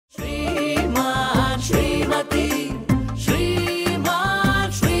ಶ್ರೀಮತಿ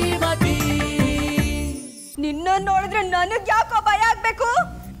ಶ್ರೀಮಾನ್ ಶ್ರೀಮತಿ. ನಿನ್ನ ನೋಡಿದ್ರೆ ನನಗ್ ಯಾಕೋ ಭಯ ಆಗ್ಬೇಕು,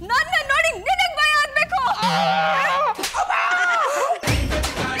 ನನ್ನ ನೋಡಿ ನಿನಗ್ ಭಯ ಆಗ್ಬೇಕು.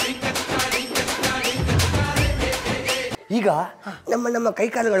 ಈಗ ನಮ್ಮ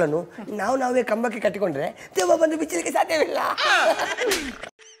ಕೈಕಾಲುಗಳನ್ನು ನಾವೇ ಕಂಬಕ್ಕೆ ಕಟ್ಟಿಕೊಂಡ್ರೆ ದೆವ್ವ ಬಂದು ಬಿಚ್ಚಲಿಕ್ಕೆ ಸಾಧ್ಯವಿಲ್ಲ.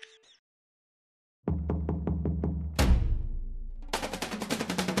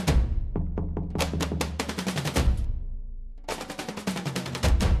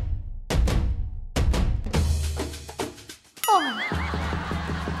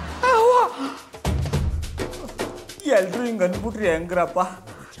 ಎಲ್ರು ಹಿಂಗೆ ಅಂದ್ಬಿಟ್ರಿ ಹೆಂಗ್ರಪ್ಪ?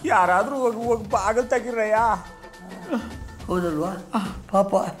 ಯಾರಾದರೂ ಹೋಗಿ ಬಾಗಲ್ ತೆಗಿರಯ್ಯ. ಹೌದಲ್ವಾ?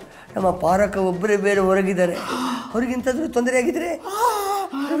 ಪಾಪ ನಮ್ಮ ಪಾರಕ ಒಬ್ಬರೇ ಬೇರೆ ಹೊರಗಿದ್ದಾರೆ. ಅವ್ರಿಗಿಂತಾದ್ರೂ ತೊಂದರೆ ಆಗಿದ್ರೆ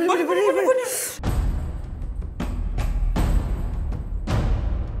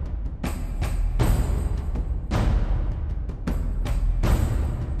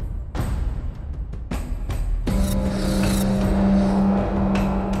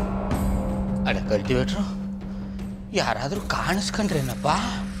ಅಡ ಕಲ್ಟಿವೇಟ್ರು ಯಾರಾದರೂ ಕಾಣಿಸ್ಕೊಂಡ್ರೇನಪ್ಪ?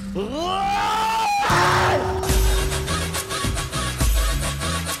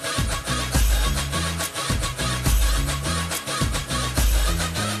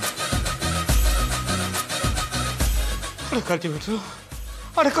 ಕಲ್ಟಿವೇಟ್ರು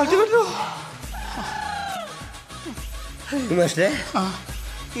ನಿಮ್ಮಷ್ಟೇ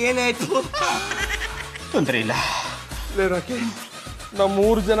ಏನಾಯ್ತು? ತೊಂದರೆ ಇಲ್ಲ. ರಾಕಿ, ನಮ್ಮ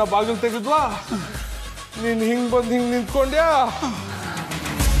 3 ಜನ ಬಾಗಿಲು ತೆಗೆದ್ವಾ, ನೀನು ಹಿಂಗೆ ಬಂದು ಹಿಂಗೆ ನಿಂತ್ಕೊಂಡ್ಯಾ?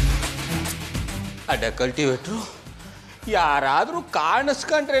 ಅಡ ಕಲ್ಟಿವೇಟ್ರು ಯಾರಾದರೂ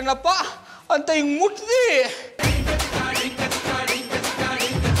ಕಾಣಿಸ್ಕೊಂಡ್ರೇನಪ್ಪ ಅಂತ ಹಿಂಗೆ ಮುಟ್ದಿ.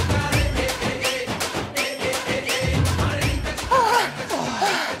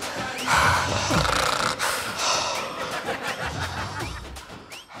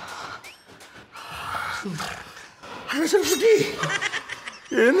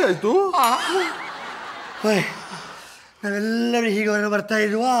 ಏನಾಯ್ತು? ನಾವೆಲ್ಲರೂ ಹೀಗೆ ಹೊರ ಬರ್ತಾ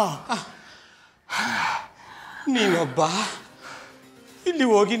ಇದ್ವಾ, ನೀನೊಬ್ಬ ಇಲ್ಲಿ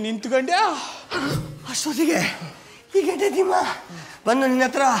ಹೋಗಿ ನಿಂತ್ಕೊಂಡ್ಯಾ? ಅಷ್ಟೊತ್ತಿಗೆ ಈ ಗಂಟೆ ತಿಮ್ಮ ಬಂದು ನಿನ್ನ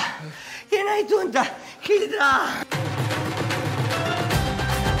ಹತ್ರ ಏನಾಯ್ತು ಅಂತ ಕೇಳಿದ್ರ?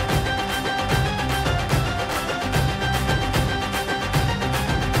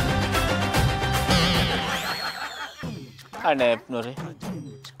 ಅಣ್ಣಪ್ಪನವ್ರೆ,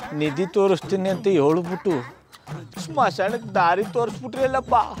 ನಿಧಿ ತೋರಿಸ್ತೀನಿ ಅಂತ ಹೇಳ್ಬಿಟ್ಟು ಸ್ಮಶಾನಕ್ಕೆ ದಾರಿ ತೋರಿಸ್ಬಿಟ್ರಿ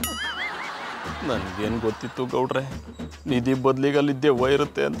ಅಲ್ಲಪ್ಪ. ನನಗೇನು ಗೊತ್ತಿತ್ತು ಗೌಡ್ರೆ, ನಿಧಿ ಬದಲಿಗೆ ಅಲ್ಲಿ ದೆವ್ವ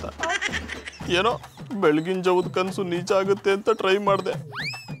ಇರುತ್ತೆ ಅಂತ. ಏನೋ ಬೆಳಗಿನ ಜಾವದ ಕನಸು ನೀಚ ಆಗುತ್ತೆ ಅಂತ ಟ್ರೈ ಮಾಡಿದೆ.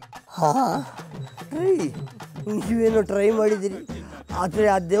 ನೀವೇನೋ ಟ್ರೈ ಮಾಡಿದಿರಿ, ಆದರೆ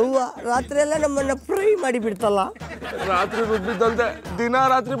ಆ ದೆವ್ವ ರಾತ್ರಿ ಎಲ್ಲ ನಮ್ಮನ್ನು ಫ್ರೈ ಮಾಡಿ ಬಿಡ್ತಲ್ಲ. ರಾತ್ರಿ ರುಬ್ಬಿದ್ದಲ್ದೆ ದಿನ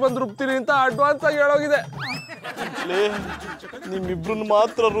ರಾತ್ರಿ ಬಂದು ರುಬ್ತೀನಿ ಅಂತ ಅಡ್ವಾನ್ಸ್ ಆಗಿ ಹೇಳೋಗಿದೆ. ನಿಮ್ಮಿಬ್ರನ್ನ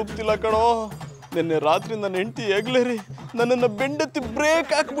ಮಾತ್ರ ರುಬ್ತಿಲ್ಲ ಕಣೋ. ನಿನ್ನೆ ರಾತ್ರಿ ನನ್ನ ಹೆಂಡತಿ ಹೇಗ್ಲೇರಿ ನನ್ನನ್ನು ಬೆಂಡೆತ್ತಿ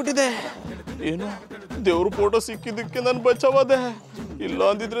ಬ್ರೇಕ್ ಹಾಕ್ಬಿಟ್ಟಿದೆ. ಏನು ದೇವ್ರ ಫೋಟೋ ಸಿಕ್ಕಿದ್ದಕ್ಕೆ ನಾನು ಬಚಾವಾದೆ. ಇಲ್ಲ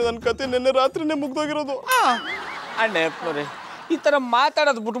ಅಂದಿದ್ರೆ ನನ್ನ ಕತೆ ನಿನ್ನೆ ರಾತ್ರಿನೇ ಮುಗ್ದೋಗಿರೋದು. ಅಣ್ಣಪ್ಪನವ್ರೆ, ಈ ಥರ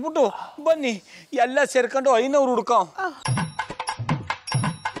ಮಾತಾಡೋದು ಬಿಟ್ಬಿಟ್ಟು ಬನ್ನಿ ಎಲ್ಲ ಸೇರ್ಕೊಂಡು 500 ಹುಡ್ಕೋ.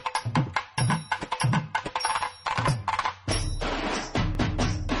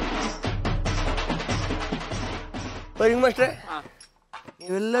 ಮಾಸ್ಟ್ರೆ,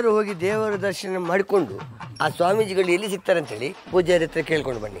 ನೀವೆಲ್ಲರೂ ಹೋಗಿ ದೇವರ ದರ್ಶನ ಮಾಡಿಕೊಂಡು ಆ ಸ್ವಾಮೀಜಿಗಳು ಎಲ್ಲಿ ಸಿಗ್ತಾರೆ ಅಂತೇಳಿ ಪೂಜಾರಿ ಹತ್ರ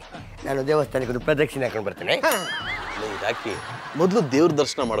ಕೇಳ್ಕೊಂಡು ಬನ್ನಿ. ನಾನು ದೇವಸ್ಥಾನಕ್ಕೆ ಪ್ರದಕ್ಷಿಣೆ ಹಾಕೊಂಡು ಬರ್ತೇನೆ. ಯಾಕೆ ಮೊದಲು ದೇವ್ರ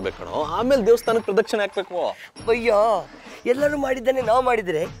ದರ್ಶನ ಮಾಡ್ಬೇಕಣೋ, ಆಮೇಲೆ ದೇವಸ್ಥಾನಕ್ಕೆ ಪ್ರದಕ್ಷಿಣೆ ಹಾಕ್ಬೇಕು. ಅಯ್ಯೋ, ಎಲ್ಲರೂ ಮಾಡಿದ್ದಾನೆ ನಾವು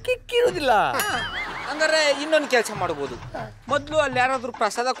ಮಾಡಿದರೆ ಕಿಕ್ಕಿರೋದಿಲ್ಲ. ಹಂಗಾರೆ ಇನ್ನೊಂದು ಕೆಲಸ ಮಾಡ್ಬೋದು. ಮೊದಲು ಅಲ್ಲಿ ಯಾರಾದರೂ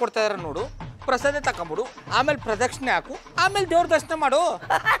ಪ್ರಸಾದ ಕೊಡ್ತಾ ಇದಾರೆ ನೋಡು, ಪ್ರಸಾದ ತಗೊಂಬಿಡು, ಆಮೇಲೆ ಪ್ರದಕ್ಷಿಣೆ ಹಾಕು, ಆಮೇಲೆ ದೇವ್ರ ದರ್ಶನ ಮಾಡು.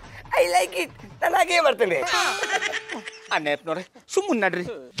 I like it. ನಾನು ಹಾಗೇ ಮಾಡ್ತೇನೆ. ಅಣ್ಣಪ್ಪನವ್ರೆ, ಸುಮ್ಮನೆ ನಡ್ರಿ.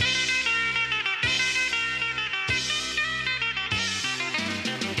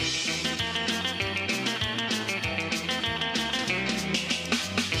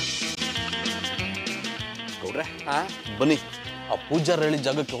 ಗೌಡ್ರೆ, ಬನ್ನಿ ಆ ಪೂಜಾರ ಹೇಳಿದ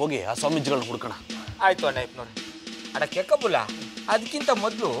ಜಾಗಕ್ಕೆ ಹೋಗಿ ಆ ಸ್ವಾಮೀಜಿಗಳನ್ನ ಹುಡ್ಕೋಣ. ಆಯ್ತು ಅಣ್ಣಪ್ಪನವ್ರೆ. ಅಡ ಕೆಕ್ಕಬುಲ್ಲ, ಅದಕ್ಕಿಂತ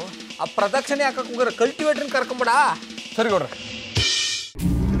ಮೊದಲು ಆ ಪ್ರದಕ್ಷಿಣೆ ಹಾಕಕ್ಕೆ ಹೋಗೋರ ಕಲ್ಟಿವೇಟ್ರನ್ನ ಕರ್ಕೊಂಬಿಡ. ಸರಿ ಗೌಡ್ರೆ.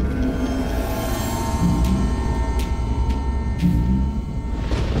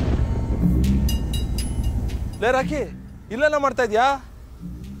 ಲೇ ರಾಕಿ, ಇಲ್ಲೆಲ್ಲ ಮಾಡ್ತಾ ಇದ್ಯಾ?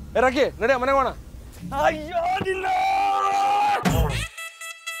 ರಾಕಿ, ನಡೆ ಮನೆ ಹೋಣ. ಅಯ್ಯೋ ನಿಲ್ಲ.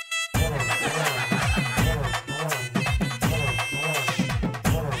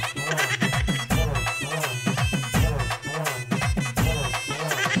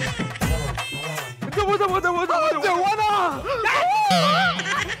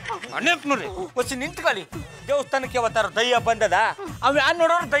 ಅನೇಕ ನೋಡ್ರಿ ಹೊಸಿ ನಿಂತ್ಕೊಳ್ಳಿ. ದೇವಸ್ಥಾನಕ್ಕೆ ಯಾವತ್ತಾರ ದಯ್ಯ ಬಂದದ? ಅವ್ ಯಾರು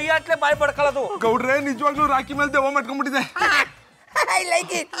ನೋಡೋರು ದಯ್ಯ ಆಟ್ಲೆ ಬಾಯಿ ಪಡ್ಕೊಳ್ಳೋದು. ಗೌಡ್ರೆ ನಿಜವಾಗ್ಲೂ ರಾಖಿ ಮೇಲೆ ದೆವ್ವ ಮಾಡ್ಕೊಂಡ್ಬಿಟ್ಟಿದೆ. I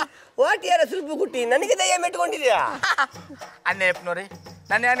like it. ವಾಟ್ ಯಾರ ಸ್ವಲ್ಪ ಗುಟ್ಟಿ ನನಗೆ ದಯ್ಯ ಮೆಟ್ಕೊಂಡಿದ್ಯಾ? ಅನ್ನೇಪ್ನವ್ರಿ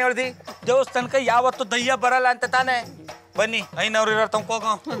ನಾನು ಏನು ಹೇಳ್ದಿ? ದೇವಸ್ಥಾನಕ್ಕೆ ಯಾವತ್ತು ದಯ್ಯ ಬರಲ್ಲ ಅಂತ ತಾನೆ. ಬನ್ನಿ 500 ಇರೋ ತನಕ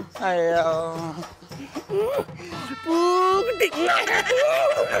ಹೋಗೋ. ಅಯ್ಯೋ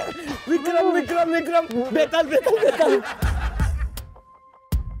ವಿಕ್ರಮ್ ವಿಕ್ರಮ್ ವಿಕ್ರಮ್ ಬೇಕಲ್ ಬೇಕಲ್ ಬೇಕಲ್.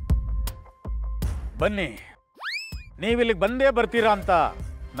 ಬನ್ನಿ, ನೀವಿಲ್ಲಿಗೆ ಬಂದೇ ಬರ್ತೀರಾ ಅಂತ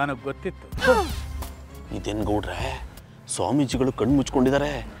ನನಗೆ ಗೊತ್ತಿತ್ತು. ಇದೇನು ಗೌಡ್ರೆ, ಸ್ವಾಮೀಜಿಗಳು ಕಣ್ಣು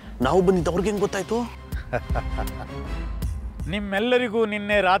ಮುಚ್ಕೊಂಡಿದ್ದಾರೆ, ನಾವು ಬಂದಿದ್ದು ಅವ್ರಿಗೆ ಹೆಂಗೆ ಗೊತ್ತಾಯ್ತು? ನಿಮ್ಮೆಲ್ಲರಿಗೂ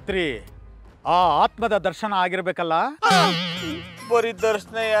ನಿನ್ನೆ ರಾತ್ರಿ ಆ ಆತ್ಮದ ದರ್ಶನ ಆಗಿರ್ಬೇಕಲ್ಲ? ಬರೀ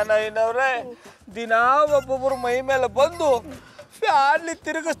ದರ್ಶನ ಏನವ್ರೆ, ದಿನ ಒಬ್ಬೊಬ್ಬರು ಮೈ ಮೇಲೆ ಬಂದು ಫ್ಯಾನ್ಲಿ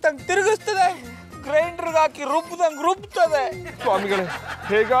ತಿರುಗಿಸ್ತದೆ, ಗ್ರೈಂಡರ್ಗೆ ಹಾಕಿ ರುಬ್ತದೆ. ಸ್ವಾಮಿಗಳೇ,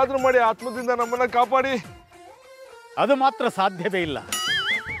 ಹೇಗಾದ್ರೂ ಮಾಡಿ ಆತ್ಮದಿಂದ ನಮ್ಮನ್ನ ಕಾಪಾಡಿ. ಅದು ಮಾತ್ರ ಸಾಧ್ಯವೇ ಇಲ್ಲ.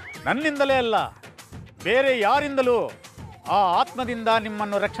 ನನ್ನಿಂದಲೇ ಅಲ್ಲ, ಬೇರೆ ಯಾರಿಂದಲೂ ಆ ಆತ್ಮದಿಂದ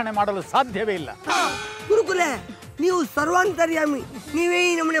ನಿಮ್ಮನ್ನು ರಕ್ಷಣೆ ಮಾಡಲು ಸಾಧ್ಯವೇ ಇಲ್ಲ. ಗುರುಕುಲೆ, ನೀವು ಸರ್ವಾಂತರ್ಯಾಮಿ, ನೀವೇ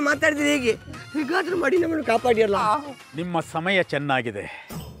ಈ ನಮ್ಮನೆ ಮಾತಾಡಿದ್ರೆ ಹೇಗೆ? ಹೇಗಾದ್ರೂ ಮಾಡಿ ನಮ್ಮನ್ನು ಕಾಪಾಡಿಯಲ್ಲ. ನಿಮ್ಮ ಸಮಯ ಚೆನ್ನಾಗಿದೆ.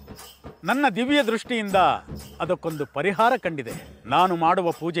 ನನ್ನ ದಿವ್ಯ ದೃಷ್ಟಿಯಿಂದ ಅದಕ್ಕೊಂದು ಪರಿಹಾರ ಕಂಡಿದೆ. ನಾನು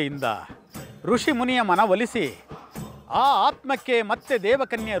ಮಾಡುವ ಪೂಜೆಯಿಂದ ಋಷಿ ಮುನಿಯ ಮನವೊಲಿಸಿ ಆ ಆತ್ಮಕ್ಕೆ ಮತ್ತೆ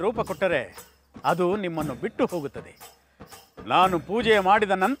ದೇವಕನ್ಯೆ ರೂಪ ಕೊಟ್ಟರೆ ಅದು ನಿಮ್ಮನ್ನು ಬಿಟ್ಟು ಹೋಗುತ್ತದೆ. ನಾನು ಪೂಜೆ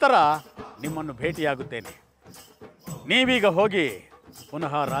ಮಾಡಿದ ನಂತರ ನಿಮ್ಮನ್ನು ಭೇಟಿಯಾಗುತ್ತೇನೆ. ನೀವೀಗ ಹೋಗಿ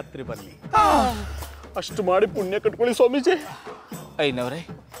ಪುನಃ ರಾತ್ರಿ ಬನ್ನಿ. ಅಷ್ಟು ಮಾಡಿ ಪುಣ್ಯ ಕಟ್ಕೊಳ್ಳಿ ಸ್ವಾಮೀಜಿ. ಐನವ್ರೆ,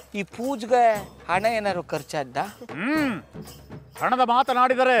 ಈ ಪೂಜೆಗೆ ಹಣ ಏನಾದ್ರು ಖರ್ಚಾದ್ದ? ಹಣದ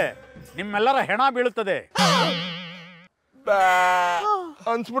ಮಾತನಾಡಿದರೆ ನಿಮ್ಮೆಲ್ಲರ ಹೆಣ ಬೀಳುತ್ತದೆ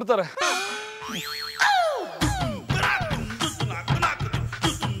ಅನ್ಸ್ಬಿಡ್ತಾರೆ.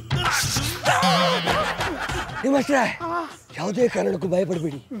 ನಿಮ್ಮಷ್ಟೇ ಯಾವುದೇ ಕಾರಣಕ್ಕೂ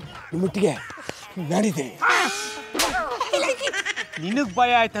ಭಯಪಡಬೇಡಿ, ನಿಮ್ಮೊಟ್ಟಿಗೆ ನಾಡಿದೆ. ನಿನಗ್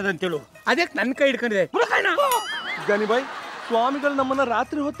ಭಯ ಆಯ್ತದಂತೇಳು, ಅದಕ್ಕೆ ನನ್ನ ಕೈ ಹಿಡ್ಕೊಂಡಿದೆ. ಗನಿಬಾಯ್, ಸ್ವಾಮಿಗಳು ನಮ್ಮನ್ನ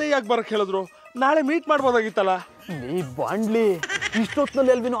ರಾತ್ರಿ ಹೊತ್ತೇ ಯಾಕೆ ಬರಕ್ ಹೇಳಿದ್ರು? ನಾಳೆ ಮೀಟ್ ಮಾಡ್ಬೋದಾಗಿತ್ತಲ್ಲ. ನೀ ಬಾಂಡ್ಲಿ,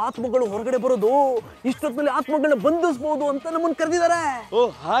 ಇಷ್ಟೊತ್ತಿನಲ್ಲಿ ಅಲ್ವೇನೋ ಆತ್ಮಗಳು ಹೊರಗಡೆ ಬರೋದು, ಇಷ್ಟೊತ್ತಿನಲ್ಲಿ ಆತ್ಮಗಳನ್ನ ಬಂಧಿಸಬಹುದು ಅಂತ ನಮ್ಮನ್ನು ಕರೆದಿದ್ದಾರೆ. ಓ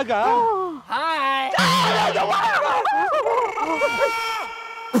ಹಾಗ?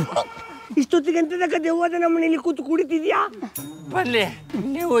 ಇಷ್ಟೊತ್ತಿಗೆ ಎಂತದಕ್ಕ ದೆವ್ವದ ನಮ್ಮನೇಲಿ ಕೂತು ಕುಡಿತಿದ್ಯಾ? ಬರ್ಲಿ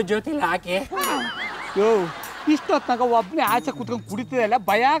ನೀವು ಜೊತೆಲಿ ಹಾಕಿ. ಇಷ್ಟೊತ್ತಾಗ ಒಬ್ಬನೇ ಆಚೆ ಕೂತ್ಕೊಂಡು ಕುಡಿತಿದಲ್ಲ,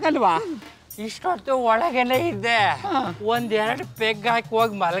 ಭಯ ಆಗಲ್ವಾ? ಇಷ್ಟೊತ್ತು ಒಳಗೆಲ್ಲ ಇದ್ದೆ, ಒಂದೆರಡು ಪೆಗ್ ಹಾಕಿ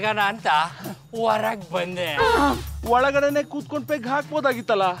ಹೋಗಿ ಮಲ್ಗಣ ಅಂತ ಹೊರಗ್ ಬಂದೆ. ಒಳಗಡೆನೆ ಕೂತ್ಕೊಂಡು ಪೆಗ್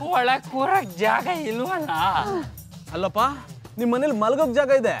ಹಾಕ್ಬೋದಾಗಿತ್ತಲ್ಲ. ಒಳಗ್ ಕೂರಕ್ ಜಾಗ ಇಲ್ವಲ್ಲ. ಅಲ್ಲಪ್ಪ, ನಿಮ್ ಮನೇಲಿ ಮಲಗೋಕ್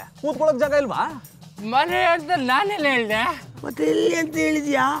ಜಾಗ ಇದೆ, ಕೂತ್ಕೊಳಕ್ ಜಾಗ ಇಲ್ವಾ? ಮನೆ ಅಂತ ನಾನೆಲ್ಲ ಹೇಳ್ದೆ? ಮತ್ತೆ ಎಲ್ಲಿ ಅಂತ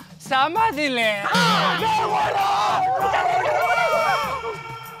ಹೇಳಿದ್ಯಾ? ಸಮಾಧಿಲೆ.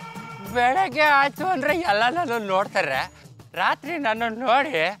 ಬೆಳಗ್ಗೆ ಆಯ್ತು ಅಂದ್ರೆ ಎಲ್ಲ ನನ್ನ ನೋಡ್ತಾರೆ, ರಾತ್ರಿ ನನ್ನ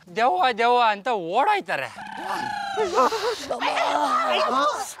ನೋಡಿ ದೆವ್ವ ದೆವ್ವ ಅಂತ ಓಡೋಯ್ತಾರೆ.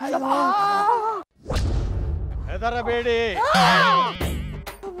 ಹೆದರಬೇಡಿ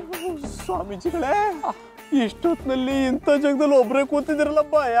ಸ್ವಾಮೀಜಿಗಳೇ, ಇಷ್ಟೊತ್ತಿನಲ್ಲಿ ಇಂಥ ಜಾಗದಲ್ಲಿ ಒಬ್ಬರೇ ಕೂತಿದಿರಲ್ಲ,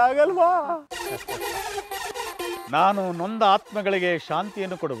 ಭಯ ಆಗಲ್ವಾ? ನಾನು ನೊಂದ ಆತ್ಮಗಳಿಗೆ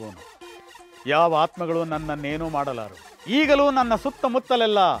ಶಾಂತಿಯನ್ನು ಕೊಡುವನು. ಯಾವ ಆತ್ಮಗಳು ನನ್ನನ್ನೇನೂ ಮಾಡಲಾರು. ಈಗಲೂ ನನ್ನ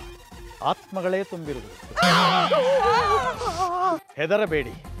ಸುತ್ತಮುತ್ತಲೆಲ್ಲ ಆತ್ಮಗಳೇ ತುಂಬಿರುವುದು.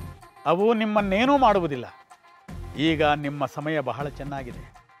 ಹೆದರಬೇಡಿ, ಅವು ನಿಮ್ಮನ್ನೇನೂ ಮಾಡುವುದಿಲ್ಲ. ಈಗ ನಿಮ್ಮ ಸಮಯ ಬಹಳ ಚೆನ್ನಾಗಿದೆ.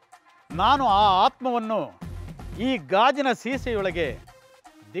 ನಾನು ಆ ಆತ್ಮವನ್ನು ಈ ಗಾಜಿನ ಸೀಸೆಯೊಳಗೆ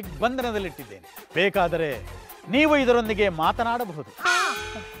ದಿಗ್ಬಂಧನದಲ್ಲಿಟ್ಟಿದ್ದೇನೆ. ಬೇಕಾದರೆ ನೀವು ಇದರೊಂದಿಗೆ ಮಾತನಾಡಬಹುದು.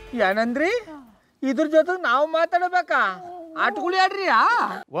 ಏನಂದ್ರಿ? ಇದ್ರ ಜೊತೆ ನಾವು ಮಾತಾಡಬೇಕಾ? ಆಟಗುಳಿ ಆಡ್ರಿಯಾ?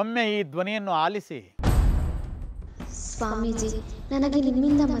 ಒಮ್ಮೆ ಈ ಧ್ವನಿಯನ್ನು ಆಲಿಸಿ. ಸ್ವಾಮೀಜಿ, ನನಗೆ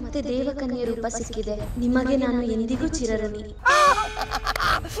ನಿಮ್ಮಿಂದ ಮತ್ತೆ ದೇವಕನ್ಯೆ ರೂಪ ಸಿಕ್ಕಿದೆ. ನಿಮಗೆ ನಾನು ಎಂದಿಗೂ ಚಿರಋಣಿ.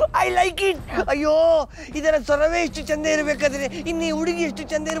 I like it. ಅಯ್ಯೋ, ಇದರ ಸ್ವರವೇ ಇಷ್ಟು ಚಂದ ಇರಬೇಕಾದ್ರೆ ಇನ್ನು ಈ ಹುಡುಗಿ ಎಷ್ಟು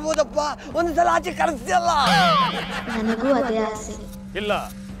ಚಂದ ಇರ್ಬೋದಪ್ಪ. ಒಂದು ಸಲ ಆಚೆ ಕಳಿಸ್ತಿಯಲ್ಲ. ನನಗೂ ಅದೇ ಆಸೆ. ಇಲ್ಲ,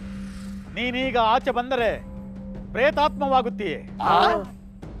 ನೀನೀಗ ಆಚೆ ಬಂದರೆ ಪ್ರೇತಾತ್ಮವಾಗುತ್ತೀಯೇ.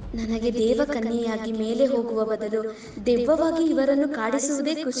 ನನಗೆ ದೇವಕನ್ಯೆಯಾಗಿ ಮೇಲೆ ಹೋಗುವ ಬದಲು ದೆವ್ವವಾಗಿ ಇವರನ್ನು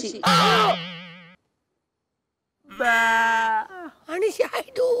ಕಾಡಿಸುವುದೇ ಖುಷಿ.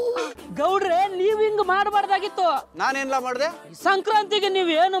 ಗೌಡ್ರೆ, ನೀವ್ ಹಿಂಗ್ ಮಾಡಬಾರ್ದಾಗಿತ್ತು. ನಾನೇನ್ಲ ಮಾಡ್ದೆ? ಸಂಕ್ರಾಂತಿಗೆ ನೀವ್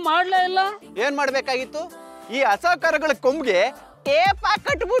ಏನು ಮಾಡ್ಲೇ ಇಲ್ಲ. ಏನ್ ಮಾಡ್ಬೇಕಾಗಿತ್ತು? ಈ ಅಸಹಕಾರಗಳ ಕೊಂಬಿಗೆ ಟೇಪ್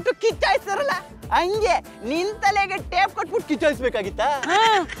ಕಟ್ಬಿಟ್ಟು ಕಿಚ್ಚಾಯಿಸ್ತಾರಲ್ಲ, ಹಂಗೆ ನಿನ್ ತಲೆಗೆ ಟೇಪ್ ಕಟ್ಬಿಟ್ಟು ಕಿಚ್ಚಾಯಿಸ್ಬೇಕಾಗಿತ್ತ?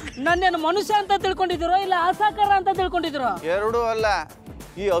 ನನ್ನೇನು ಮನುಷ್ಯ ಅಂತ ತಿಳ್ಕೊಂಡಿದ್ರು ಇಲ್ಲ ಅಸಹಕಾರ ಅಂತ ತಿಳ್ಕೊಂಡಿದ್ರು? ಎರಡೂ ಅಲ್ಲ,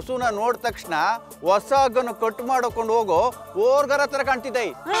 ಈ ಹಸುನ ನೋಡಿದ ತಕ್ಷಣ ಹೊಸ ಹಗ್ಗನ್ನು ಕಟ್ ಮಾಡಿಕೊಂಡು ಹೋಗೋ ಓರ್ಗರ ತರ ಕಾಣ್ತಿದ್ದೆ.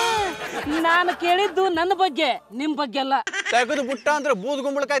 ನಾನು ಕೇಳಿದ್ದು ನನ್ನ ಬಗ್ಗೆ, ನಿಮ್ ಬಗ್ಗೆ ಅಲ್ಲ. ತೆಗೆದು ಬಿಟ್ಟ ಅಂದ್ರೆ ಬೂದ್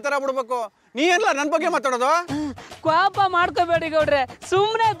ಗುಂಬಳಕಾಯಿ ತರ ಬಿಡ್ಬೇಕು. ನೀ ಎಲ್ಲ ನನ್ನ ಬಗ್ಗೆ ಮಾತಾಡೋದು? ಕೋಪ ಮಾಡ್ಕೋಬೇಡಿ ಗೌಡ್ರೆ,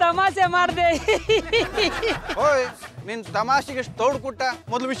 ಸುಮ್ನೆ ತಮಾಷೆ ಮಾಡ್ದೆ. ಓಯ್, ನಿನ್ ತಮಾಷೆಗೆ ತೋಡ್ ಕುಟ್ಟ.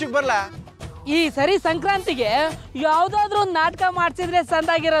 ಮೊದ್ಲು ವಿಷಯಕ್ಕೆ ಬರ್ಲಾ? ಈ ಸರಿ ಸಂಕ್ರಾಂತಿಗೆ ಯಾವ್ದಾದ್ರು ಒಂದು ನಾಟಕ ಮಾಡ್ಸಿದ್ರೆ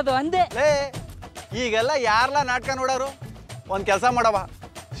ಸಂದಾಗಿರೋದು ಅಂದೆ. ಈಗೆಲ್ಲ ಯಾರ್ಲ ನಾಟಕ ನೋಡೋರು? ಒಂದ್ ಕೆಲಸ ಮಾಡವ,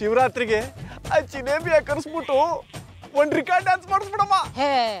 ಶಿವರಾತ್ರಿಗೆ ಆ ಚಿನೇಬಿಯ ಕರ್ಸ್ಬಿಟ್ಟು ಒಂದ್ ರಿಕಾರ್ಡ್ ಡ್ಯಾನ್ಸ್ ಮಾಡಿಸ್ಬಿಡಮ್ಮ. ಹೇ,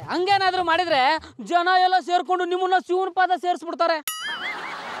 ಹಂಗೇನಾದ್ರು ಮಾಡಿದ್ರೆ ಜನ ಎಲ್ಲ ಸೇರ್ಕೊಂಡು ನಿಮ್ಮನ್ನ ಶಿವನ ಪಾದ ಸೇರಿಸ್ಬಿಡ್ತಾರೆ.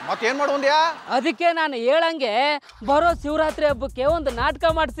 ಮತ್ತೇನ್ ಮಾಡುವಂದ್ಯಾ? ಅದಕ್ಕೆ ನಾನು ಹೇಳಂಗೆ ಬರೋ ಶಿವರಾತ್ರಿ ಹಬ್ಬಕ್ಕೆ ಒಂದು ನಾಟಕ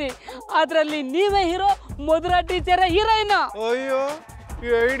ಮಾಡಿಸಿ, ಅದ್ರಲ್ಲಿ ನೀವೇ ಹೀರೋ, ಮಧುರಾ ಟೀಚರ್ ಹೀರೋಯಿನ್. ಅಯ್ಯೋ, ಈ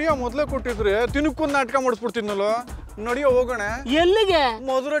ಐಡಿಯಾ ಮೊದ್ಲೇ ಕೊಟ್ಟಿದ್ರೆ ತಿನ್ಕೊಂಡ್ ನಾಟಕ ಮಾಡಿಸ್ಬಿಡ್ತಿದ್ನಲ್ಲ. ನಡಿಯೋ ಹೋಗೋಣ. ಎಲ್ಲಿಗೆ?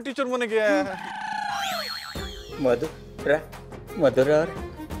 ಮಧುರಾ ಟೀಚರ್ ಮನೆಗೆ. ಮಧುರ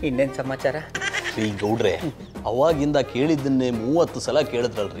ಇನ್ನೇನ್ ಸಮಾಚಾರ? ಶ್ರೀ ಗೌಡ್ರೆ, ಅವಾಗಿಂದ ಕೇಳಿದ್ದನ್ನೇ 30 ಸಲ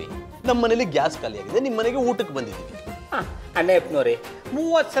ಕೇಳಿದ್ರಲ್ರಿ. ನಮ್ಮ ಮನೇಲಿ ಗ್ಯಾಸ್ ಖಾಲಿ ಆಗಿದೆ, ನಿಮ್ಮ ಮನೆಗೆ ಊಟಕ್ಕೆ ಬಂದಿದ್ದೀವಿ. ಅಣ್ಣಪ್ಪನವ್ರೆ,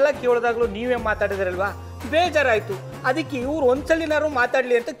 30 ಸಲ ಕೇಳಿದಾಗ್ಲೂ ನೀವೇ ಮಾತಾಡಿದ್ರಲ್ವಾ, ಬೇಜಾರಾಯ್ತು. ಅದಕ್ಕೆ ಇವ್ರು ಒಂದ್ಸಲಿನಾರು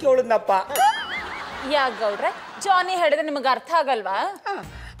ಮಾತಾಡ್ಲಿ ಅಂತ ಕೇಳಿದ್ನಪ್ಪ. ಯಾಕೆ ಗೌಡ್ರೆ, ಜಾನಿ ಹೇಳಿದ್ರೆ ನಿಮಗೆ ಅರ್ಥ ಆಗಲ್ವಾ?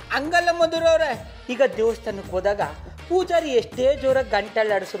 ಹಂಗಲ್ಲ ಮಧುರವ್ರೆ, ಈಗ ದೇವಸ್ಥಾನಕ್ಕೆ ಹೋದಾಗ ಪೂಜಾರಿ ಎಷ್ಟೇ ಜೋರಾಗಿ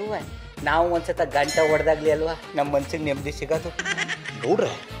ಗಂಟೆ ಆಡಿಸ್ರುವ ನಾವು ಒಂದ್ಸತ ಗಂಟೆ ಹೊಡೆದಾಗ್ಲಿ ಅಲ್ವಾ ನಮ್ಮ ಮನ್ಸಿಗೆ ನೆಮ್ಮದಿ ಸಿಗೋದು.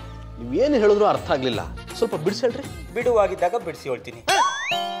 ಗೌಡ್ರೆ, ನೀವೇನು ಹೇಳಿದ್ರು ಅರ್ಥ ಆಗ್ಲಿಲ್ಲ, ಸ್ವಲ್ಪ ಬಿಡಿಸಿ ಹೇಳ್ರಿ. ಬಿಡುವಾಗಿದ್ದಾಗ ಬಿಡಿಸಿ ಹೇಳ್ತೀನಿ.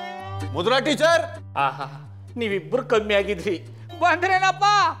 ಮಧುರಾ ಟೀಚರ್, ಆಹಾ, ನೀವಿಬ್ರು ಕಮ್ಮಿ ಆಗಿದ್ರಿ. ಬಂದ್ರೇನಪ್ಪ?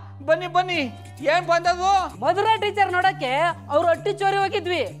 ಬನ್ನಿ ಬನ್ನಿ. ಏನ್ ಬಂದದು? ಮಧುರಾ ಟೀಚರ್ ನೋಡಕ್ಕೆ ಅವ್ರು ಹೊಟ್ಟಿ ಚೋರಿ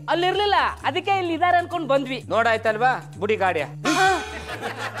ಹೋಗಿದ್ವಿ, ಅಲ್ಲಿರ್ಲಿಲ್ಲ, ಅದಕ್ಕೆ ಇಲ್ಲಿ ಇದಾರೆ ಅನ್ಕೊಂಡ್ ಬಂದ್ವಿ. ನೋಡಾಯ್ತಲ್ವಾ ಬುಡಿ ಗಾಡಿಯ.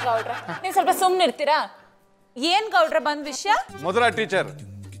 ಗೌಡ್ರೆ, ನೀವು ಸ್ವಲ್ಪ ಸುಮ್ಮನೆ ಇರ್ತೀರಾ? ಏನ್ ಗೌಡ್ರೆ ಬಂದ್ ವಿಷಯ? ಮಧುರಾ ಟೀಚರ್,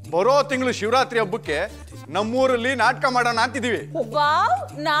 ಬರೋ ತಿಂಗಳು ಶಿವರಾತ್ರಿ ಹಬ್ಬಕ್ಕೆ ನಮ್ಮೂರಲ್ಲಿ ನಾಟಕ ಮಾಡೋಣ ಅಂತಿದೀವಿ. ವಾವ್,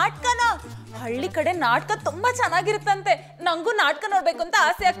 ನಾಟಕನ? ಹಳ್ಳಿ ಕಡೆ ನಾಟಕ ತುಂಬಾ ಚೆನ್ನಾಗಿರುತ್ತಂತೆ. ನಂಗೂ ನಾಟಕ ನೋಡ್ಬೇಕು ಅಂತ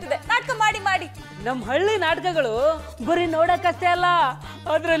ಆಸೆ ಆಗ್ತಿದೆ. ನಾಟಕ ಮಾಡಿ ಮಾಡಿ. ನಮ್ ಹಳ್ಳಿ ನಾಟಕಗಳು ಬರೀ ನೋಡಕ್ಕಷ್ಟೇ ಅಲ್ಲ,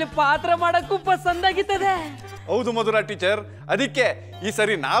 ಅದ್ರಲ್ಲಿ ಪಾತ್ರ ಮಾಡಕ್ಕೂ ಪಸಂದಾಗಿರ್ತದೆ. ಹೌದು ಮಧುರಾ ಟೀಚರ್, ಅದಕ್ಕೆ ಈ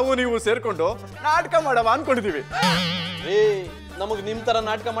ಸರಿ ನಾವು ನೀವು ಸೇರ್ಕೊಂಡು ನಾಟಕ ಮಾಡವ ಅನ್ಕೊಂಡಿದೀವಿ. ಏ, ನಮಗ್ ನಿಮ್ ತರ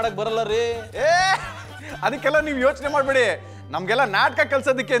ನಾಟಕ ಮಾಡಕ್ ಬರಲ್ಲ ರೀ. ಅದಕ್ಕೆಲ್ಲ ನೀವು ಯೋಚನೆ ಮಾಡ್ಬೇಡಿ. ನಮ್ಗೆಲ್ಲ ನಾಟಕ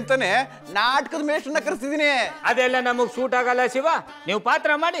ಕಲ್ಸೋದಕ್ಕೆ ಅಂತಾನೆ ನಾಟಕದ ಮೇಷ್ಟ್ರನ್ನ ಕರೆಸಿದೀನಿ. ಅದೆಲ್ಲ ನಮಗ್ ಸೂಟ್ ಆಗಲ್ಲ ಶಿವ, ನೀವು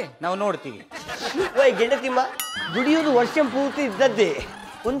ಪಾತ್ರ ಮಾಡಿ ನಾವು ನೋಡ್ತೀವಿ. ಗೆಳತಿಮ್ಮ, ದುಡಿಯೋದು ವರ್ಷ ಪೂರ್ತಿ ಇದ್ದದ್ದೇ.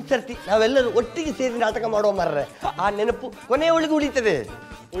 ಒಂದ್ಸರ್ತಿ ನಾವೆಲ್ಲರೂ ಒಟ್ಟಿಗೆ ಸೇರಿ ನಾಟಕ ಮಾಡುವ ಮಾರ್ರೆ, ಆ ನೆನಪು ಕೊನೆಯವಳಿಗೂ ಉಳಿತದೆ.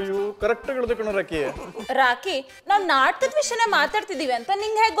 ಅಯ್ಯೋ, ಕರೆಕ್ಟ್ ಹೇಳ್ದೆ ರಾಕಿ. ರಾಕಿ, ನಾವ್ ನಾಟಕದ ವಿಷಯನೇ ಮಾತಾಡ್ತಿದೀವಿ ಅಂತ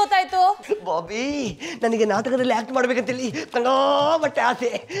ನಿಂಗೆ ಹೇಗ್ ಗೊತ್ತಾಯ್ತು? ಬಾಬಿ, ನನಗೆ ನಾಟಕದಲ್ಲಿ ಆಕ್ಟ್ ಮಾಡ್ಬೇಕಂತೇಳಿ ತಂಗಾಬಟ್ಟೆ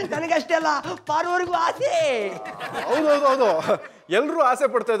ಆಸೆ. ನನಗೆ ಅಷ್ಟೇ ಅಲ್ಲ, ಪಾರುವರೆಗೂ ಆಸೆ. ಹೌದೌದು, ಎಲ್ರು ಆಸೆ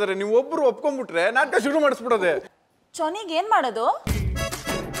ಪಡ್ತಾ ಇದಾರೆ. ನೀವು ಒಬ್ರು ಒಪ್ಕೊಂಡ್ಬಿಟ್ರೆ ನಾಟಕ ಶುರು ಮಾಡಿಸ್ಬಿಡೋದೆ. ಚೊನಿಗೆ ಏನ್ ಮಾಡೋದು?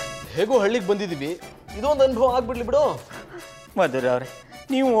 ಹೇಗೋ ಹಳ್ಳಿಗೆ ಬಂದಿದೀವಿ, ಇದೊಂದು ಅನುಭವ ಆಗ್ಬಿಡ್ಲಿ ಬಿಡು. ಮಧುರ ಅವ್ರೆ,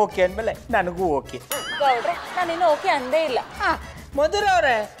 ನೀವು ಓಕೆ ಅಂದ್ಮೇಲೆ ನನಗೂ ಓಕೆ. ಗೌಡ್ರೆ, ನಾನಿನ್ನು ಓಕೆ ಅಂದೇ ಇಲ್ಲ. ಮಧುರ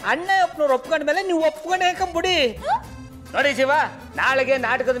ಅವ್ರೆ, ಅಣ್ಣ ಅಪ್ಪನವ್ರು ಒಪ್ಕೊಂಡ್ಮೇಲೆ ನೀವು ಒಪ್ಕೊಂಡೆ ಹಾಕೊಂಬಿಡಿ. ನೋಡಿ ಶಿವ, ನಾಳೆಗೆ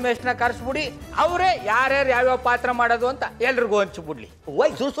ನಾಟಕದ ಮೇಷ್ಟ್ರನ್ನ ಕರ್ಸ್ಬಿಡಿ, ಅವರೇ ಯಾರ್ಯಾರು ಯಾವ್ಯಾವ ಪಾತ್ರ ಮಾಡೋದು ಅಂತ ಎಲ್ರಿಗೂ ಹಂಚ್ಬಿಡ್ಲಿ.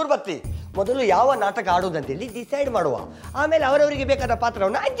 ಸುರ್ಸುರ್ ಬತ್ತಿ. ಮೊದಲು ಯಾವ ನಾಟಕ ಆಡೋದಂತೇಳಿ ಡಿಸೈಡ್ ಮಾಡುವ, ಆಮೇಲೆ ಅವರವರಿಗೆ ಬೇಕಾದ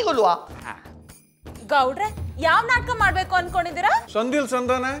ಪಾತ್ರವನ್ನು ಹಂಚಿಕೊಳ್ಳುವ. ಗೌಡ್ರೆ, ಯಾವ ನಾಟಕ ಮಾಡ್ಬೇಕು ಅನ್ಕೊಂಡಿದ್ದೀರಾ? ಸಂಧಿಲ್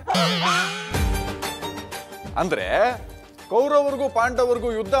ಸಂಧಾನ ಅಂದ್ರೆ ಕೌರವರಿಗೂ ಪಾಂಡವರಿಗೂ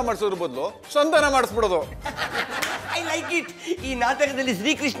ಯುದ್ಧ ಮಾಡಿಸೋದ್ರ ಬದಲು ಸಂಧಾನ ಮಾಡಿಸ್ಬಿಡೋದು. I like it. ಈ ನಾಟಕದಲ್ಲಿ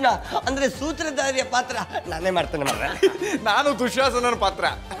ಶ್ರೀಕೃಷ್ಣ ಅಂದ್ರೆ ಸೂತ್ರಧಾರಿಯ ಪಾತ್ರ ನಾನೇ ಮಾಡ್ತೇನೆ ಮಾರ್ರೆ. ನಾನು ದುಶ್ಯಾಸನನ ಪಾತ್ರ.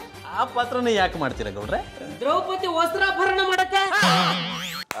 ಆ ಪಾತ್ರನ ಯಾಕೆ ಮಾಡ್ತೀರಾ ಗೌಡ್ರೆ? ದ್ರೌಪದಿ ವಸ್ತ್ರಾಭರಣ ಮಾಡಕ್ಕೆ.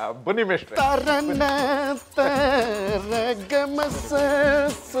 ಬನ್ನಿ ಮೇಷ್ಟ್ರೆ.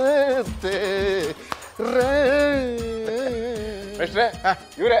 ಮೇಷ್ಟ್ರೆ,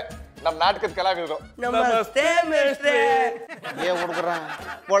 ಇವ್ರೆ ನಮ್ ನಾಟಕದ ಕಲಾವಿದರು. ನಮಸ್ತೆ ಮೇಷ್ಟ್ರೆ. ಏ ಹುಡುಗರ,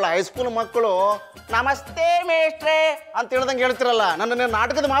 ಒಳ್ಳೆ ಹೈಸ್ಕೂಲ್ ಮಕ್ಕಳು ನಮಸ್ತೆ ಮೇಷ್ಟ್ರೆ ಅಂತ ಹೇಳ್ದಂಗೆ ಹೇಳ್ತಿರಲ್ಲ. ನನ್ನನ್ನ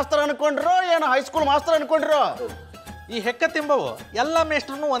ನಾಟಕದ ಮಾಸ್ತರ್ ಅನ್ಕೊಂಡ್ರು ಏನು ಹೈಸ್ಕೂಲ್ ಮಾಸ್ತರ್ ಅನ್ಕೊಂಡ್ರು? ಈ ಹೆಕ್ಕ ತಿಂಬವು ಎಲ್ಲ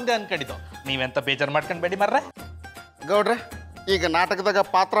ಮೇಷ್ಟ್ರು ಒಂದೇ ಅನ್ಕೊಂಡಿದ್ದು. ನೀವೆಂತ ಬೇಜಾರು ಮಾಡ್ಕೊಂಡ್ಬೇಡಿ ಮರ್ರೆ. ಗೌಡ್ರೆ, ಈಗ ನಾಟಕದಾಗ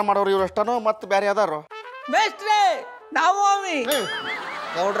ಪಾತ್ರ ಮಾಡೋರು ಇವ್ರು ಅಷ್ಟನೋ ಮತ್ತೆ ಬೇರೆ ಯಾವ್ದಾರು? ಮೇಷ್ಟ್ರೆ, ನಾವು ಅವಿ.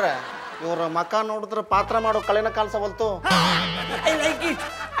 ಗೌಡ್ರೆ, ಇವ್ರ ಮಕ ನೋಡಿದ್ರೆ ಪಾತ್ರ ಮಾಡೋ ಕಳೆನ ಕಾಲ್ಸವಲ್ತು. I like it.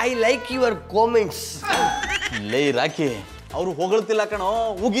 I like your comments. ಲೇ ರಾಕಿ, ಅವರು ಹೊಗಳ್ತಿಲ್ಲ ಕಣೋ,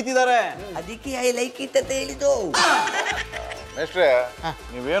 ಉಗಿತಿದ್ದಾರೆ. ಅದಕ್ಕೆ ಐ ಲೈಕ್ ಇಟ್ ಅಂತ ಹೇಳಿದ್ದು. ಮೇಷ್ಟ್ರೆ,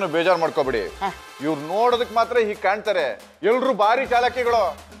 ನೀವೇನು ಬೇಜಾರು ಮಾಡ್ಕೋಬೇಡಿ. ಇವ್ರು ನೋಡೋದಕ್ ಮಾತ್ರ ಹೀಗೆ ಕಾಣ್ತಾರೆ. ಎಲ್ರು ಭಾರಿ ಚಾಲಕಿಗಳು.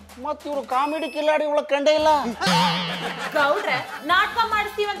 ಮತ್ ಇವ್ರು ಕಾಮಿಡಿ ಕಿಲಾಡಿ ಒಳಗ್ ಕಂಡೇ ಇಲ್ಲ. ಗೌಡ್ರೆ, ನಾಟಕ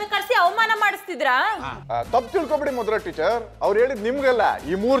ಮಾಡಿಸ್ತೀವಿ ಅಂತ ಕರ್ಸಿ ಅವಮಾನ ಮಾಡಿಸ್ತಿದ್ರಾ? ತಪ್ಪು ತಿಳ್ಕೊಬೇಡಿ ಮಧುರಾ ಟೀಚರ್, ಅವ್ರು ಹೇಳಿದ್ ನಿಮ್ಗಲ್ಲ,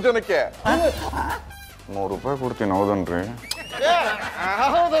 ಈ 3 ಜನಕ್ಕೆ. 100 ರೂಪಾಯಿ ಕೊಡ್ತೀನಿ, ಹೌದನ್ರಿ?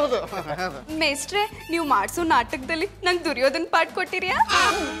 ಹೌದೌದು. ಮೇಸ್ಟ್ರೆ ನೀವು ಮಾಡಿಸೋ ನಾಟಕದಲ್ಲಿ ನಂಗೆ ದುರ್ಯೋಧನ್ ಪಾಠ ಕೊಟ್ಟಿರಿಯಾ?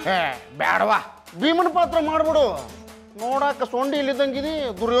 ಬೇಡವಾ, ಭೀಮನ ಪಾತ್ರ ಮಾಡ್ಬಿಡು. ನೋಡಾಕ ಸೊಂಡಿ ಇಲ್ಲಿದ್ದಂಗಿದಿ,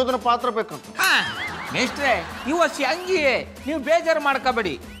 ದುರ್ಯೋಧನ ಪಾತ್ರ ಬೇಕಂತ. ಮೇಷ್ಟ್ರೆ ಇವ ಹಂಗಿ ನೀವು ಬೇಜಾರು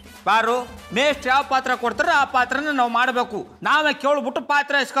ಮಾಡ್ಕೋಬೇಡಿ. ಬಾರು ಮೇಷ್ಟ್ರು ಯಾವ ಪಾತ್ರ ಕೊಡ್ತಾರೋ ಆ ಪಾತ್ರನ ನಾವು ಮಾಡಬೇಕು. ನಾವೇ ಕೇಳ್ಬಿಟ್ಟು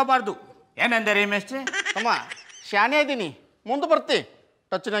ಪಾತ್ರ ಇಸ್ಕೋಬಾರ್ದು. ಏನಂದರೆ ಮೇಷ್ಟ್ರೆ? ಅಮ್ಮ ಶಾನೆ ಇದೀನಿ, ಮುಂದೆ ಬರ್ತಿ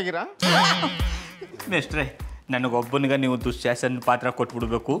ಟಚ್ನಾಗಿರ. ಮೇಷ್ಟ್ರೆ ನನಗೊಬ್ಬನಿಗೆ ನೀವು ದುಶ್ಯಾಸನ ಪಾತ್ರ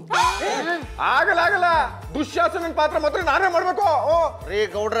ಕೊಟ್ಬಿಡ್ಬೇಕು. ಆಗಲ್ಲ, ದುಶ್ಯಾಸನ ಪಾತ್ರ ಮಾತ್ರ ನಾನೇ ಮಾಡ್ಬೇಕು. ರೀ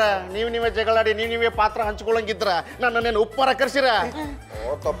ಗೌಡ್ರ, ನೀವೇ ಜಗಳಾಡಿ ನೀವೇ ಪಾತ್ರ ಹಂಚ್ಕೊಳಂಗಿದ್ರ ನನ್ನೇನು ಉಪ್ಪಾರ ಕರ್ಸಿರ?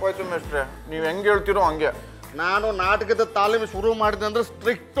 ತಪ್ಪಾಯ್ತು ಮೇಷ್ಟ್ರೆ, ನೀವ್ ಹೆಂಗ್ ಹೇಳ್ತಿರೋ ಹಂಗೆ. ನಾನು ನಾಟಕದ ತಾಲೀಮು ಶುರು ಮಾಡಿದೆ ಅಂದ್ರೆ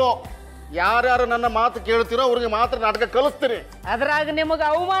ಸ್ಟ್ರಿಕ್ಟು. ಯಾರ್ಯಾರು ನನ್ನ ಮಾತು ಕೇಳ್ತಿರೋ ಅವ್ರಿಗೆ ಮಾತ್ರ ನಾಟಕ ಕಲಿಸ್ತೀನಿ. ಅದ್ರಾಗ ನಿಮಗೆ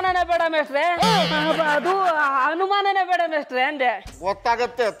ಅವಮಾನನೇ ಬೇಡ ಮೇಷ್ಟ್ರೆ, ಅದು ಅನುಮಾನನೇ ಬೇಡ ಮೇಷ್ಟ್ರೆ ಅಂದೆ.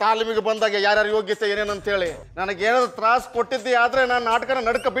 ಗೊತ್ತಾಗತ್ತೆ ತಾಲೀಮಿಗೆ ಬಂದಾಗ ಯಾರ್ಯಾರ ಯೋಗ್ಯತೆ ಏನೇನಂತ ಹೇಳಿ. ನನಗೇನಾದ್ರು ತ್ರಾಸ ಕೊಟ್ಟಿದ್ದೆ ಆದ್ರೆ ನಾನು ನಾಟಕನ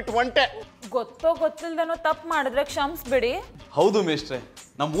ನಡ್ಕ ಬಿಟ್ಟು ಒಂಟೆ. ಗೊತ್ತೋ ಗೊತ್ತಿಲ್ದೇನೋ ತಪ್ಪು ಮಾಡಿದ್ರೆ ಕ್ಷಮಿಸ್ಬಿಡಿ. ಹೌದು ಮೇಷ್ಟ್ರೆ,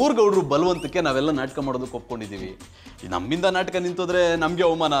 ನಮ್ಮ ಊರ್ ಗೌಡ್ರು ಬಲವಂತಕ್ಕೆ ನಾವೆಲ್ಲ ನಾಟಕ ಮಾಡೋದಕ್ಕೆ ಒಪ್ಕೊಂಡಿದ್ದೀವಿ. ನಮ್ಮಿಂದ ನಾಟಕ ನಿಂತೋದ್ರೆ ನಮ್ಗೆ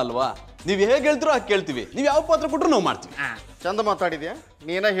ಅವಮಾನ ಅಲ್ವಾ? ನೀವ್ ಹೇಗೆ ಹೇಳ್ತಿರೋ ಹಾಗೆ ಕೇಳ್ತೀವಿ. ನೀವ್ ಯಾವ ಪಾತ್ರ ಕೊಟ್ರು ನಾವು ಮಾಡ್ತೀವಿ. ಚಂದ ಮಾತಾಡಿದ್ಯಾ.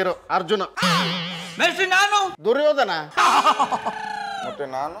 ನೀನ ಹೀರೋ ಅರ್ಜುನ, ನಾನು ದುರ್ಯೋಧನ, ಮತ್ತೆ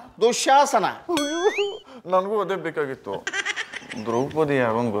ನಾನು ದುಶ್ಯಾಸನ. ನನಗೂ ಅದೇ ಬೇಕಾಗಿತ್ತು. ದ್ರೌಪದಿ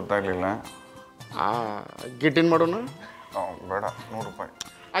ಯಾರು ಅಂತ ಗೊತ್ತಾಗ್ಲಿಲ್ಲ. ಗಿಟ್ಟಿನ್ ಮಾಡೋಣ. ಬೇಡ, ₹100.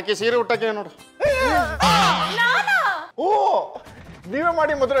 ಆಕೆ ಸೀರೆ ಉಟ್ಟಕ್ಕೆ ನೋಡು. ಓ, ನೀವೇ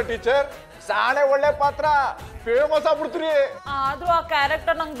ಮಾಡಿ ಮಧುರ ಟೀಚರ್. ಸಾಣೆ ಒಳ್ಳೆ ಪಾತ್ರ, ಫೇಮಸ್ ಆಗ್ಬಿಡ್ತೀರಿ. ಆದ್ರೂ ಆ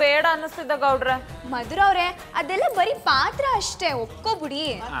ಕ್ಯಾರೆಕ್ಟರ್ ನಂಗೆ ಬೇಡ ಅನ್ನಿಸ್ತಿದ್ದ ಗೌಡ್ರೆ. ಮಧುರ ಅವ್ರೆ ಅದೆಲ್ಲ ಬರೀ ಪಾತ್ರ ಅಷ್ಟೇ, ಒಪ್ಕೋಬಿಡಿ.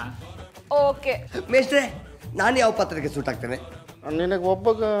 ಓಕೆ ಮೇಷ್ಟ್ರೆ, ನಾನು ಯಾವ ಪಾತ್ರಕ್ಕೆ ಸೂಟ್ ಆಗ್ತೇನೆ? ನಿನಗೆ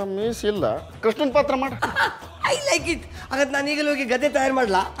ಒಬ್ಬಗ ಮೀಸ್ ಇಲ್ಲ, ಕೃಷ್ಣನ್ ಪಾತ್ರ ಮಾಡ. I like it. ಹಾಗಾದ್ರೆ ನಾನು ಈಗಲೂ ಹೋಗಿ ಗದೆ ತಯಾರು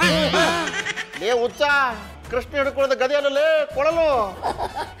ಮಾಡ್ಲಾ? ಲೇ ಹುಚ್ಚ, ಕೃಷ್ಣ ಹಿಡ್ಕೊಳ್ಳೋದು ಗದೆ ಅಲ್ಲೇ ಕೊಳಲು.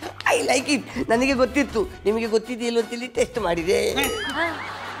 I like it. ನನಗೆ ಗೊತ್ತಿತ್ತು, ನಿಮಗೆ ಗೊತ್ತಿದೆಯಲ್ಲ ಅಂತೇಳಿ ಟೆಸ್ಟ್ ಮಾಡಿದೆ.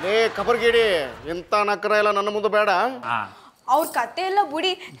 ಲೇ ಕಬರ್ಗೇಡಿ, ಇಂಥ ನಕರ ಎಲ್ಲ ನನ್ನ ಮುಂದೆ ಬೇಡ. ಅವ್ರ ಕತೆ ಎಲ್ಲ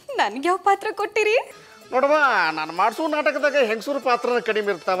ಬಿಡಿ, ನನ್ಗೆ ಯಾವ ಪಾತ್ರ ಕೊಟ್ಟಿರಿ? ನೋಡಮ್ಮ, ನಾನು ಮಾಡಿಸೋ ನಾಟಕದಾಗ ಹೆಂಗಸೂರು ಪಾತ್ರನ ಕಡಿಮೆ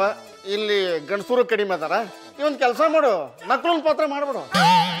ಇರ್ತಾವ, ಇಲ್ಲಿ ಗಂಡಸೂರು ಕಡಿಮೆ ಅದಾರ. ಇವೊಂದು ಕೆಲಸ ಮಾಡು, ನಕಲನ್ ಪಾತ್ರ ಮಾಡ್ಬಿಡು.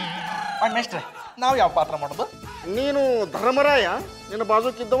 ಮೇಷ್ಟ್ರೆ, ನಾವು ಯಾವ ಪಾತ್ರ ಮಾಡೋದು? ನೀನು ಧರ್ಮರಾಯ, ನಿನ್ನ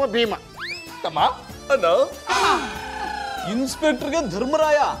ಬಾಜುಕಿದ್ದವ ಭೀಮ. ಇನ್ಸ್ಪೆಕ್ಟರ್ಗೆ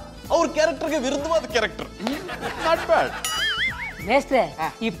ಧರ್ಮರಾಯ, ಅವ್ರ ಕ್ಯಾರೆಕ್ಟರ್ಗೆ ವಿರುದ್ಧವಾದ ಕ್ಯಾರೆಕ್ಟರ್. Not bad. ಮೇಷ್ಟ್ರೆ,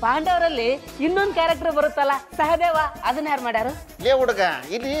 ಈ ಪಾಂಡವರಲ್ಲಿ ಇನ್ನೊಂದು ಕ್ಯಾರೆಕ್ಟರ್ ಬರುತ್ತಲ್ಲ, ಸಹದೇವ, ಅದನ್ನ ಯಾರು ಮಾಡ್ಯಾರು? ಲೇ ಹುಡುಗ,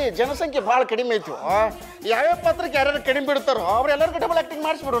 ಇಲ್ಲಿ ಜನಸಂಖ್ಯೆ ಭಾಳ ಕಡಿಮೆ ಐತಿ. ಯಾವ್ಯಾವ ಪಾತ್ರಕ್ಕೆ ಯಾರ್ಯಾರು ಕಡಿಮೆ ಬಿಡ್ತಾರೋ ಅವ್ರೆಲ್ಲರಿಗೂ ಡಬಲ್ ಆಕ್ಟಿಂಗ್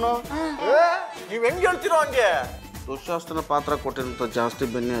ಮಾಡಿಸ್ಬಿಡೋನು. ನೀವ್ ಹೆಂಗ್ ಹೇಳ್ತಿರೋ ಹಂಗೆ. ದುಶ್ಯಾಸನ ಪಾತ್ರ ಕೊಟ್ಟಿರಂತ ಜಾಸ್ತಿ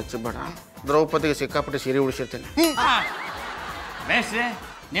ಬೆನ್ನೆ ಹಚ್ಚಬೇಡ. ದ್ರೌಪದಿಗೆ ಸಿಕ್ಕಾಪಟ್ಟೆ ಸೀರೆ ಉಳಿಸಿರ್ತೇನೆ. ಮೇಷ್ಟ್ರೆ,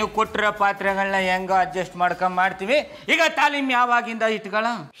 ನೀವು ಕೊಟ್ಟಿರೋ ಪಾತ್ರಗಳನ್ನ ಹೆಂಗೋ ಅಡ್ಜಸ್ಟ್ ಮಾಡ್ಕೊಂಡ್ ಮಾಡ್ತೀವಿ. ಈಗ ತಾಲೀಮ್ ಯಾವಾಗಿಂದ ಇಟ್ಗಳ?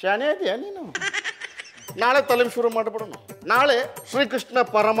 ಶಾನೆ ಇದೆಯಾ ನೀನು? ನಾಳೆ ತಾಲೀಮ್ ಶುರು ಮಾಡಿಬಿಡೋಣ. ನಾಳೆ ಶ್ರೀಕೃಷ್ಣ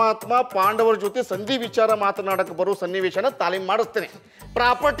ಪರಮಾತ್ಮ ಪಾಂಡವರ ಜೊತೆ ಸಂಧಿ ವಿಚಾರ ಮಾತನಾಡಕ್ಕೆ ಬರೋ ಸನ್ನಿವೇಶನ ತಾಲೀಮ್ ಮಾಡಿಸ್ತೇನೆ.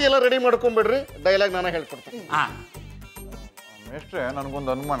 ಪ್ರಾಪರ್ಟಿ ಎಲ್ಲ ರೆಡಿ ಮಾಡ್ಕೊಂಡ್ಬಿಡ್ರಿ, ಡೈಲಾಗ್ ನಾನು ಹೇಳ್ಕೊಡ್ತೇನೆ. ಮೇಷ್ಟ್ರೆ,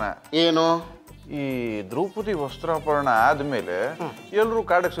 ನನಗೊಂದು ಅನುಮಾನ. ಏನು? ಈ ದ್ರೌಪದಿ ವಸ್ತ್ರಾಪರಣ ಆದ್ಮೇಲೆ ಎಲ್ಲರೂ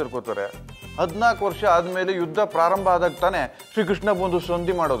ಕಾಡಕ್ಕೆ ಸೇರ್ಕೋತಾರೆ. 14 ವರ್ಷ ಆದ್ಮೇಲೆ ಯುದ್ಧ ಪ್ರಾರಂಭ ಆದಾಗ ತಾನೇ ಶ್ರೀಕೃಷ್ಣ ಬಂದು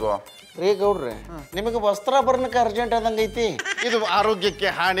ಸಂಧಿ ಮಾಡೋದು. ರೇ ಗೌಡ್ರೆ, ನಿಮಗೆ ವಸ್ತ್ರಾಭರಣಕ್ಕೆ ಅರ್ಜೆಂಟ್ ಆದಂಗೈತಿ. ಇದು ಆರೋಗ್ಯಕ್ಕೆ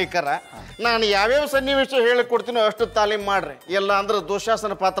ಹಾನಿಕರ. ನಾನು ಯಾವ್ಯಾವ ಸನ್ನಿವೇಶ ಹೇಳಿಕೊಡ್ತೀನೋ ಅಷ್ಟು ತಾಲೀಮ್ ಮಾಡ್ರಿ, ಇಲ್ಲ ಅಂದ್ರೆ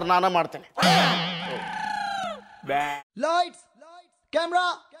ದುಶ್ಯಾಸನ ಪಾತ್ರ ನಾನ ಮಾಡ್ತೇನೆ. Lights, camera,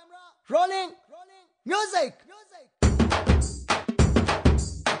 rolling, music.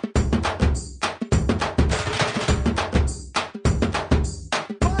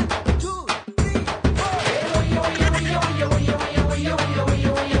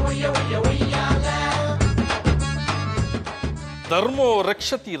 ಧರ್ಮೋ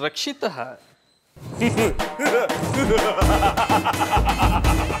ರಕ್ಷತಿ ರಕ್ಷಿತಃ.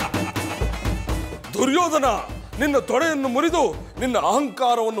 ದುರ್ಯೋಧನ, ನಿನ್ನ ತೊಡೆಯನ್ನು ಮುರಿದು ನಿನ್ನ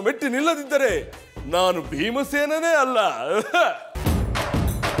ಅಹಂಕಾರವನ್ನು ಮೆಟ್ಟಿ ನಿಲ್ಲದಿದ್ದರೆ ನಾನು ಭೀಮಸೇನನೇ ಅಲ್ಲ.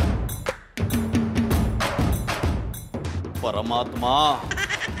 ಪರಮಾತ್ಮ,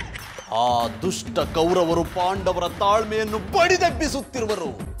 ಆ ದುಷ್ಟ ಕೌರವರು ಪಾಂಡವರ ತಾಳ್ಮೆಯನ್ನು ಬಡಿದೆಬ್ಬಿಸುತ್ತಿರುವರು.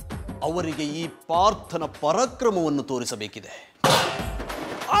 ಅವರಿಗೆ ಈ ಪಾರ್ಥನ ಪರಾಕ್ರಮವನ್ನು ತೋರಿಸಬೇಕಿದೆ.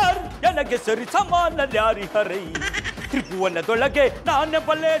 ನನಗೆ ಸರಿ ಸಮಾನ ಯಾರಿ ಹರೈ, ತ್ರಿಭುವನದೊಳಗೆ ನಾನೇ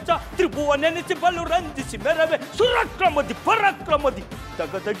ಬಲ್ಲೇಚ, ತ್ರಿಭುವನೆನಿಸಿ ಬಲು ರಂಜಿಸಿ ಮೆರವೆ ಸುರಕ್ರಮದಿ ಪರಾಕ್ರಮದಿ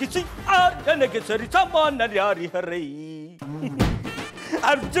ತಗದಗಿಸಿ ನನಗೆ ಸರಿ ಸಮಾನ ಯಾರಿ ಹರೈ.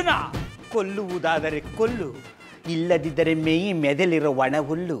 ಅರ್ಜುನ, ಕೊಲ್ಲುವುದಾದರೆ ಕೊಲ್ಲು, ಇಲ್ಲದಿದ್ದರೆ ಮೇಯಿ ಮೆದಲಿರೋ ಒಣ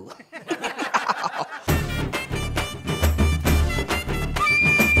ಹುಲ್ಲು.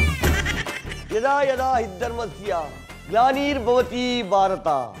 ಯದಾ ಯದಾ ಹಿಧರ್ಮಸ್ಯ ಗ್ಲಾನಿರ್ಭವತಿ ಭಾರತ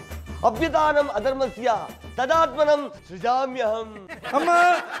ಅಭ್ಯುದಾನಂ ಅಧರ್ಮಸ್ಯ ತದಾತ್ಮನಂ ಸೃಜಾಮ್ಯಹಂ. ಅಮ್ಮ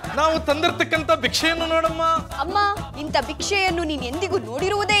ನಾವು ತಂದಿರ್ತಕ್ಕಂಥ ಭಿಕ್ಷೆಯನ್ನು ನೋಡಮ್ಮ. ಅಮ್ಮ, ಇಂಥ ಭಿಕ್ಷೆಯನ್ನು ನೀನ್ ಎಂದಿಗೂ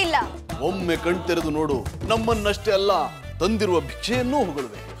ನೋಡಿರುವುದೇ ಇಲ್ಲ. ಒಮ್ಮೆ ಕಣ್ತೆರೆದು ನೋಡು, ನಮ್ಮನ್ನಷ್ಟೇ ಅಲ್ಲ ತಂದಿರುವ ಭಿಕ್ಷೆಯನ್ನೂ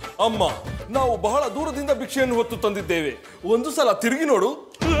ಹೊಗಳುವೆ. ಅಮ್ಮ, ನಾವು ಬಹಳ ದೂರದಿಂದ ಭಿಕ್ಷೆಯನ್ನು ಹೊತ್ತು ತಂದಿದ್ದೇವೆ, ಒಂದು ಸಲ ತಿರುಗಿ ನೋಡು.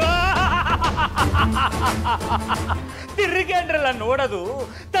 ತಿರುಗಿ ಅಂದ್ರಲ್ಲ ನೋಡೋದು.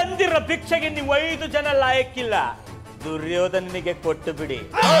 ತಂದಿರೋ ಭಿಕ್ಷೆಗೆ ನೀವು 5 ಜನ ಲಾಯಕ್ಕಿಲ್ಲ. ದುರ್ಯೋಧನನಿಗೆ ಕೊಟ್ಟು ಬಿಡಿ.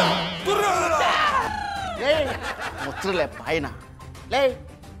 ಮುಚ್ಚಲೆ ಬಾಯಿನ ಲೇ,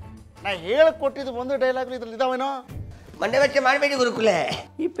 ನಾ ಹೇಳಕ್ ಕೊಟ್ಟಿದ್ದು ಒಂದು ಡೈಲಾಗ್ ಇದ್ರಲ್ಲಿ ಇದಾವೇನೋ. ಮಂಡೆ ವೆಚ್ಚ ಮಾಡಬೇಡಿ ಗುರುಕುಲೆ.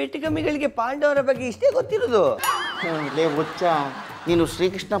 ಈ ಪೆಟ್ಟಿಗಮ್ಮಿಗಳಿಗೆ ಪಾಂಡವರ ಬಗ್ಗೆ ಇಷ್ಟೇ ಗೊತ್ತಿರೋದು. ಲೇ ಹುಚ್ಚ, ನೀನು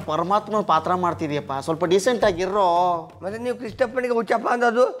ಶ್ರೀಕೃಷ್ಣ ಪರಮಾತ್ಮನ ಪಾತ್ರ ಮಾಡ್ತಿದ್ಯಪ್ಪ, ಸ್ವಲ್ಪ ಡೀಸೆಂಟ್ ಆಗಿರೋ. ಮತ್ತೆ ನೀವು ಕೃಷ್ಣಪ್ಪನಿಗೆ ಹುಚ್ಚಪ್ಪ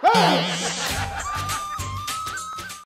ಅಂದದು.